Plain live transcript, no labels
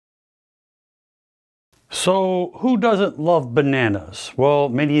So who doesn't love bananas? Well,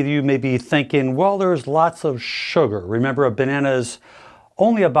 many of you may be thinking, well, there's lots of sugar. Remember, a banana is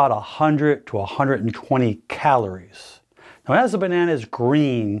only about 100 to 120 calories. Now, as the banana is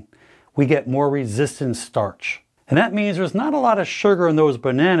green, we get more resistant starch. And that means there's not a lot of sugar in those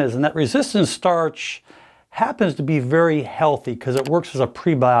bananas, and that resistant starch happens to be very healthy because it works as a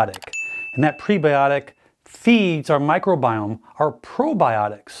prebiotic. And that prebiotic feeds our microbiome, our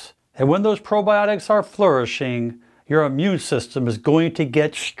probiotics. And when those probiotics are flourishing, your immune system is going to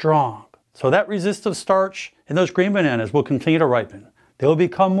get strong. So that resistant starch in those green bananas will continue to ripen. They will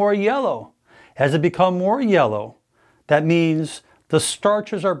become more yellow. As they become more yellow, that means the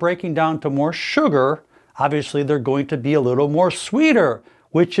starches are breaking down to more sugar. Obviously, they're going to be a little more sweeter,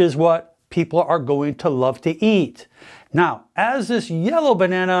 which is what people are going to love to eat. Now, as this yellow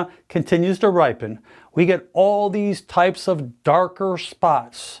banana continues to ripen, we get all these types of darker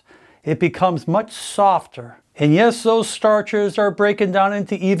spots. It becomes much softer. And yes, those starches are breaking down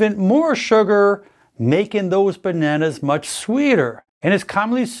into even more sugar, making those bananas much sweeter. And it's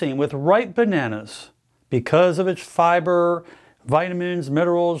commonly seen with ripe bananas because of its fiber, vitamins,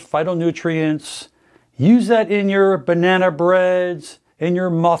 minerals, phytonutrients. Use that in your banana breads, in your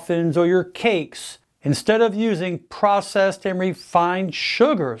muffins, or your cakes, instead of using processed and refined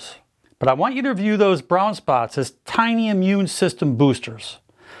sugars. But I want you to view those brown spots as tiny immune system boosters.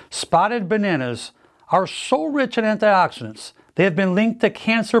 Spotted bananas are so rich in antioxidants, they have been linked to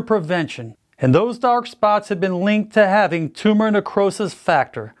cancer prevention. And those dark spots have been linked to having tumor necrosis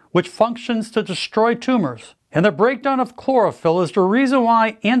factor, which functions to destroy tumors. And the breakdown of chlorophyll is the reason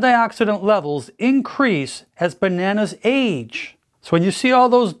why antioxidant levels increase as bananas age. So when you see all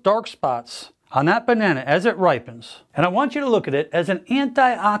those dark spots on that banana as it ripens, and I want you to look at it as an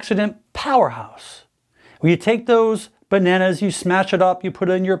antioxidant powerhouse. When you take those bananas, you smash it up, you put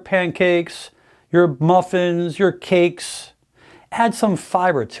it in your pancakes, your muffins, your cakes, add some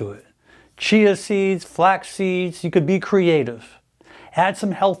fiber to it. Chia seeds, flax seeds, you could be creative. Add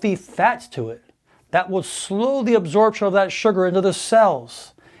some healthy fats to it. That will slow the absorption of that sugar into the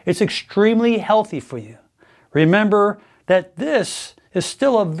cells. It's extremely healthy for you. Remember that this is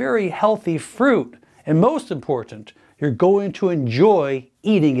still a very healthy fruit. And most important, you're going to enjoy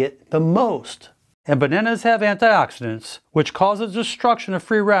eating it the most. And bananas have antioxidants, which causes destruction of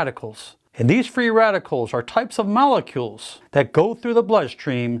free radicals. And these free radicals are types of molecules that go through the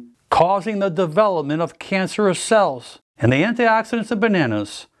bloodstream, causing the development of cancerous cells. And the antioxidants in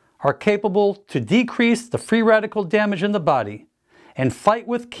bananas are capable to decrease the free radical damage in the body and fight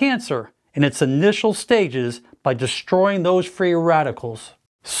with cancer in its initial stages by destroying those free radicals.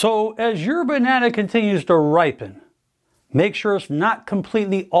 So as your banana continues to ripen, make sure it's not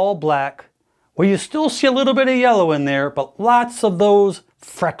completely all black, where you still see a little bit of yellow in there, but lots of those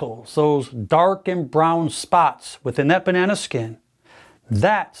freckles, those dark and brown spots within that banana skin.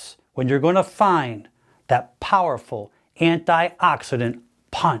 That's when you're going to find that powerful antioxidant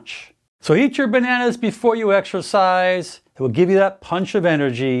punch. So eat your bananas before you exercise. It will give you that punch of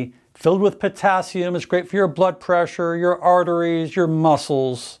energy filled with potassium. It's great for your blood pressure, your arteries, your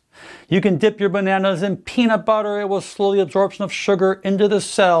muscles. You can dip your bananas in peanut butter. It will slow the absorption of sugar into the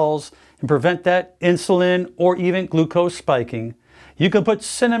cells and prevent that insulin or even glucose spiking. You can put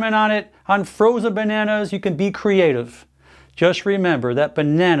cinnamon on it, on frozen bananas. You can be creative. Just remember that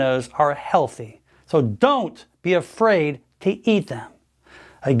bananas are healthy, so don't be afraid to eat them.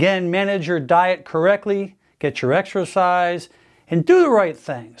 Again, manage your diet correctly, get your exercise, and do the right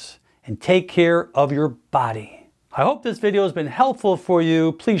things, and take care of your body. I hope this video has been helpful for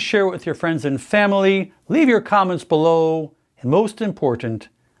you. Please share it with your friends and family. Leave your comments below, and most important,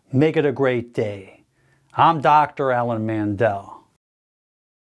 make it a great day. I'm Dr. Alan Mandell.